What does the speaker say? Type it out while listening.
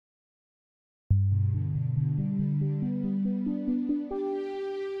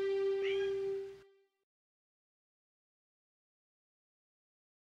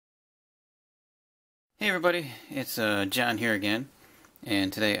Hey everybody, it's John here again,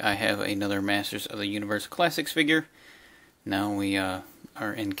 and today I have another Masters of the Universe Classics figure. Now we are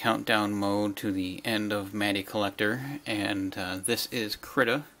in countdown mode to the end of Matty Collector, and this is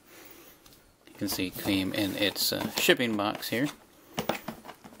Crita. You can see it came in its shipping box here.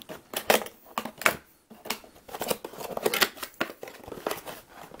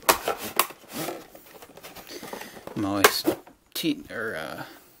 I'm always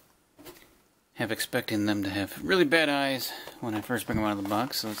have expecting them to have really bad eyes when I first bring them out of the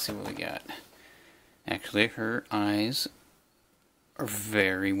box. So let's see what we got. Actually, her eyes are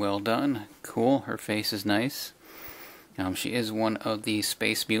very well done. Cool. Her face is nice. She is one of the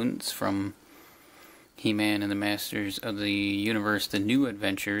space mutants from He-Man and the Masters of the Universe, the New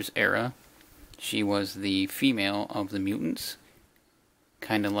Adventures era. She was the female of the mutants,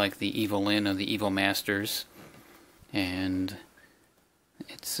 kind of like the Evil Lyn of the Evil Masters. And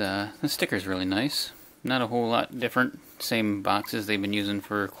it's the sticker's really nice. Not a whole lot different. Same boxes they've been using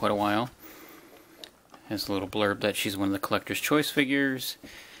for quite a while. Has a little blurb that she's one of the collector's choice figures,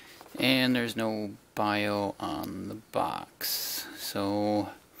 and there's no bio on the box. So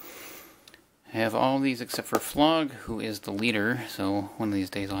I have all these except for Flog, who is the leader. So one of these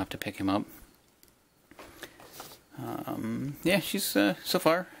days I'll have to pick him up. Yeah, she's so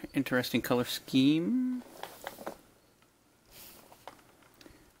far interesting color scheme.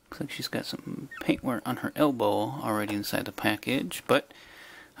 Looks like she's got some paintwork on her elbow already inside the package, but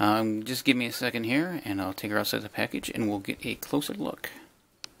just give me a second here and I'll take her outside the package and we'll get a closer look.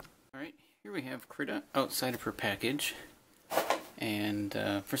 Alright, here we have Crita outside of her package, and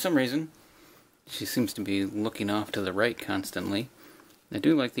for some reason she seems to be looking off to the right constantly. I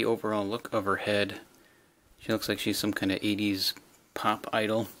do like the overall look of her head. She looks like she's some kind of 80s pop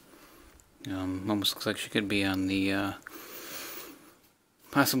idol. Almost looks like she could be on the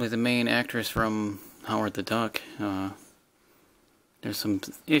possibly the main actress from Howard the Duck. There's some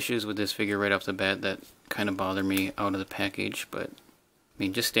issues with this figure right off the bat that kind of bother me out of the package, but I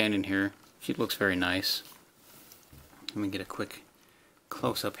mean, just standing here, she looks very nice. Let me get a quick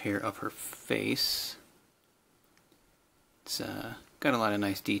close-up here of her face. It's got a lot of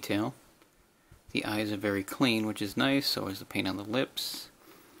nice detail. The eyes are very clean, which is nice. So is the paint on the lips.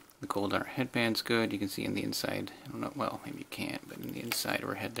 The gold on her headband's good. You can see in the inside, I don't know, well, maybe you can't, but in the inside of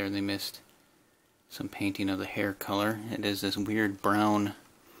her head there they missed some painting of the hair color. It is this weird brown,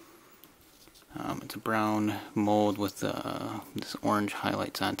 it's a brown mold with this orange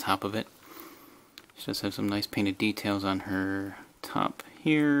highlights on top of it. She does have some nice painted details on her top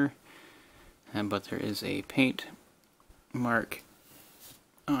here, but there is a paint mark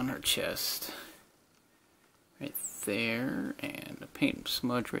on her chest right there, and a paint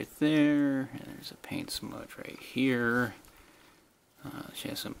smudge right there, and there's a paint smudge right here. She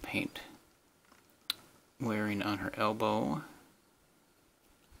has some paint wearing on her elbow,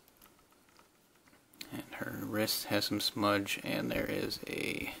 and her wrist has some smudge, and there is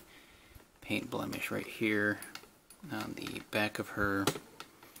a paint blemish right here on the back of her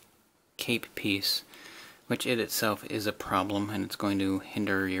cape piece, which it itself is a problem, and it's going to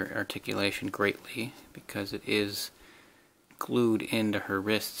hinder your articulation greatly because it is glued into her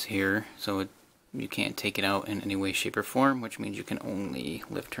wrists here, so you can't take it out in any way, shape, or form, which means you can only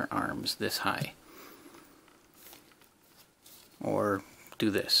lift her arms this high. Or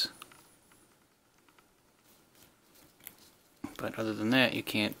do this. But other than that, you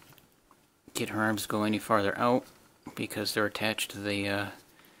can't get her arms to go any farther out because they're attached to the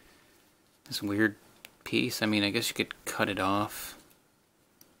this weird piece. I mean, I guess you could cut it off,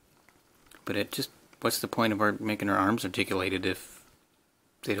 but it just, what's the point of making her arms articulated if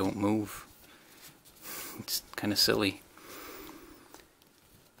they don't move? It's kind of silly.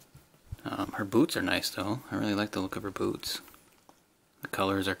 Her boots are nice though. I really like the look of her boots. The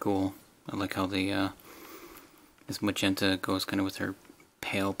colors are cool. I like how the this magenta goes kind of with her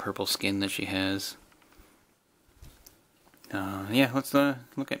pale purple skin that she has. Yeah, let's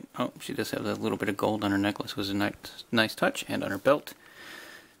look at, oh, she does have a little bit of gold on her necklace, was a nice touch, and on her belt.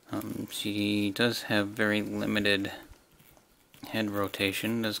 She does have very limited head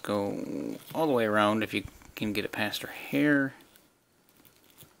rotation. Does go all the way around if you can get it past her hair.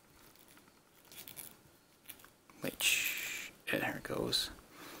 Which, there it goes.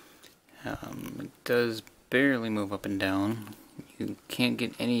 It does barely move up and down. You can't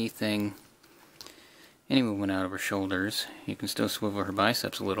get any movement out of her shoulders. You can still swivel her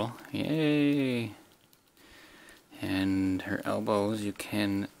biceps a little. Yay! And her elbows you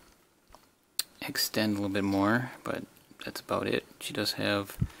can extend a little bit more, but that's about it. She does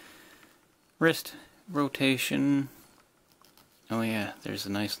have wrist rotation Oh yeah, there's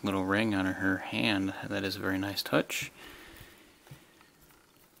a nice little ring on her hand. That is a very nice touch.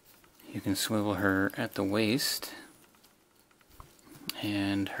 You can swivel her at the waist,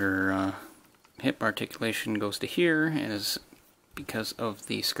 and her hip articulation goes to here, and is because of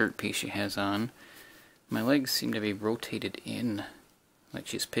the skirt piece she has on. My legs seem to be rotated in, like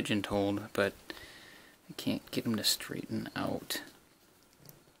she's pigeon-toed, but I can't get them to straighten out.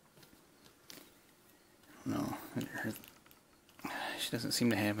 No, she doesn't seem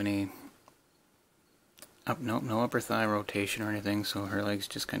to have any no upper thigh rotation or anything, so her legs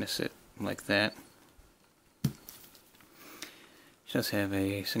just kind of sit like that. She does have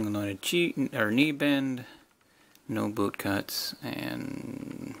a single-knotted knee bend, no boot cuts,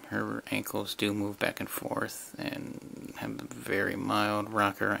 and her ankles do move back and forth and have a very mild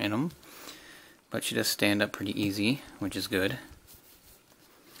rocker in them. But she does stand up pretty easy, which is good.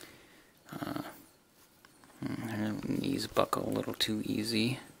 Her knees buckle a little too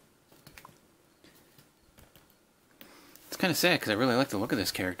easy. It's kind of sad because I really like the look of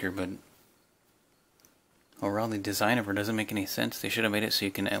this character, but overall the design of her doesn't make any sense. They should have made it so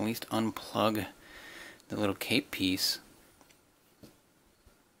you can at least unplug the little cape piece.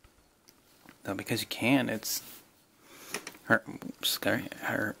 Though because you can, it's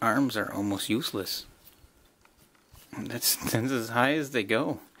her arms are almost useless. That's as high as they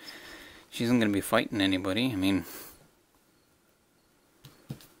go. She isn't going to be fighting anybody. I mean,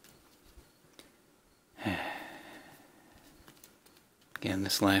 again,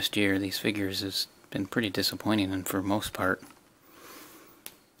 this last year, these figures has been pretty disappointing, and for most part.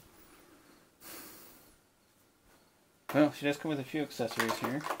 Well, she does come with a few accessories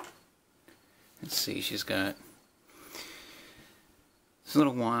here. Let's see, she's got this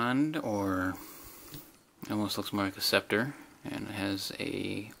little wand, or it almost looks more like a scepter, and it has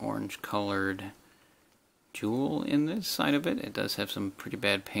a orange colored jewel in this side of it. It does have some pretty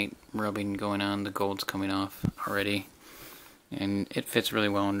bad paint rubbing going on. The gold's coming off already, and it fits really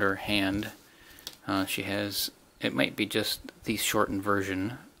well under her hand. She has, it might be just the shortened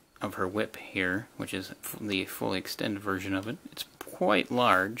version of her whip here, which is the fully extended version of it. It's quite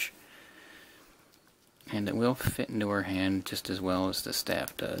large, and it will fit into her hand just as well as the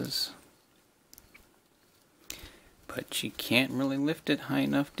staff does. But she can't really lift it high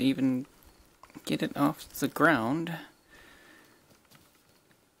enough to even get it off the ground.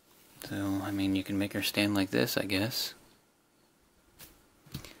 So, I mean, you can make her stand like this, I guess.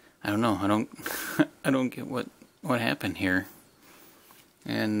 I don't know. I don't get what happened here.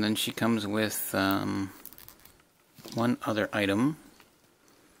 And then she comes with one other item.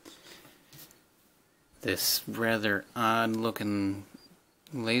 This rather odd-looking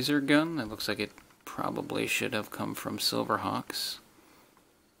laser gun that looks like it probably should have come from Silverhawks.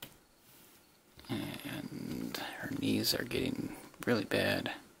 And her knees are getting really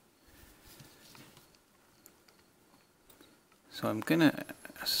bad. So I'm gonna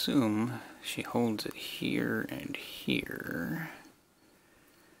assume she holds it here and here,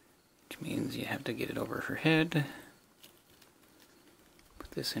 which means you have to get it over her head.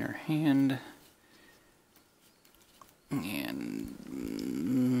 Put this in her hand.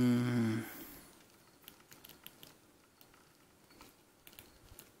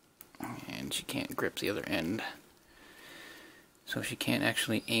 And she can't grip the other end, so she can't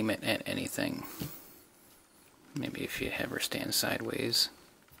actually aim it at anything. Maybe if you have her stand sideways.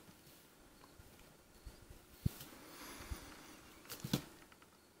 I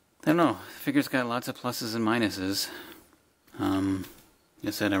don't know. The figure's got lots of pluses and minuses. Like I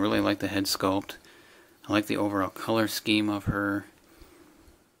said, I really like the head sculpt. I like the overall color scheme of her.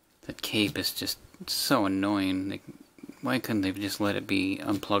 That cape is just so annoying. Why couldn't they just let it be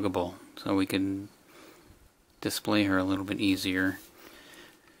unpluggable so we could display her a little bit easier?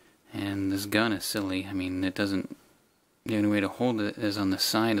 And this gun is silly. I mean, it doesn't... The only way to hold it is on the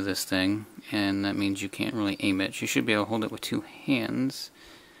side of this thing, and that means you can't really aim it. You should be able to hold it with two hands,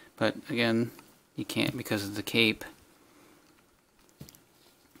 but again, you can't because of the cape.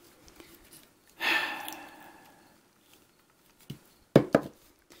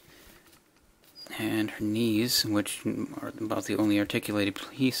 And her knees, which are about the only articulated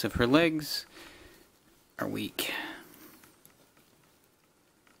piece of her legs, are weak.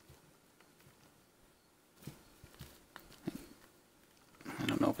 I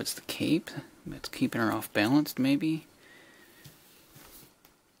don't know if it's the cape that's keeping her off balanced, maybe.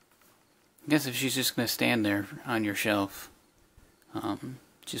 I guess if she's just going to stand there on your shelf,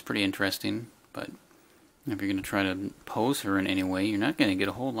 she's pretty interesting, but if you're going to try to pose her in any way, you're not going to get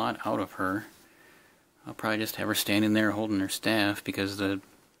a whole lot out of her. I'll probably just have her standing there holding her staff, because the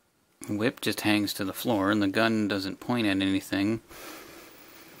whip just hangs to the floor, and the gun doesn't point at anything.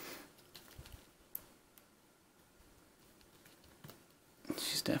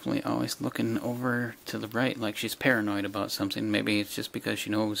 She's definitely always looking over to the right, like she's paranoid about something. Maybe it's just because she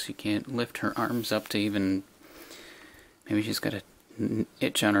knows she can't lift her arms up to even... Maybe she's got an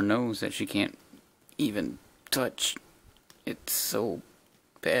itch on her nose that she can't even touch. It's so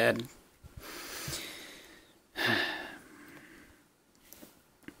bad.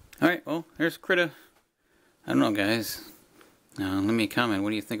 Alright, well, there's Crita. I don't know, guys. Let me comment. What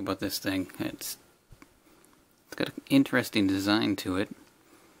do you think about this thing? It's got an interesting design to it.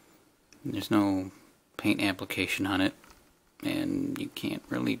 There's no paint application on it, and you can't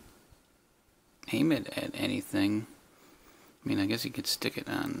really aim it at anything. I mean, I guess you could stick it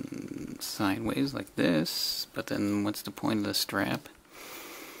on sideways like this, but then what's the point of the strap?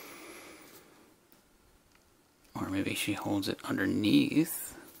 Or maybe she holds it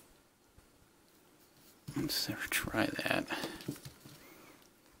underneath. Let's never try that.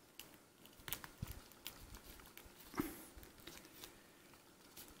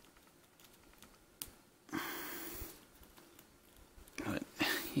 But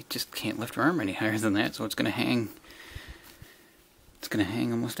you just can't lift her arm any higher than that, so it's going to hang. It's going to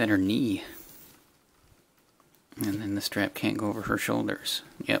hang almost at her knee. And then the strap can't go over her shoulders.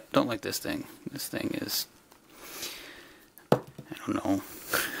 Yep, don't like this thing. This thing is... I don't know.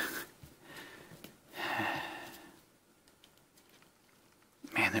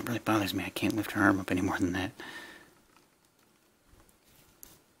 Man, that really bothers me. I can't lift her arm up any more than that.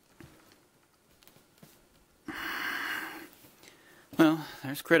 Well,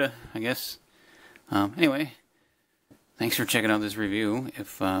 there's Crita, I guess. Anyway, thanks for checking out this review.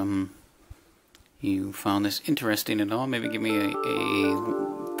 If you found this interesting at all, maybe give me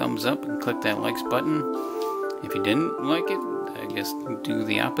a thumbs up and click that likes button. If you didn't like it, I guess do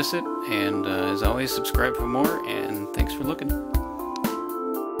the opposite. And as always, subscribe for more, and thanks for looking.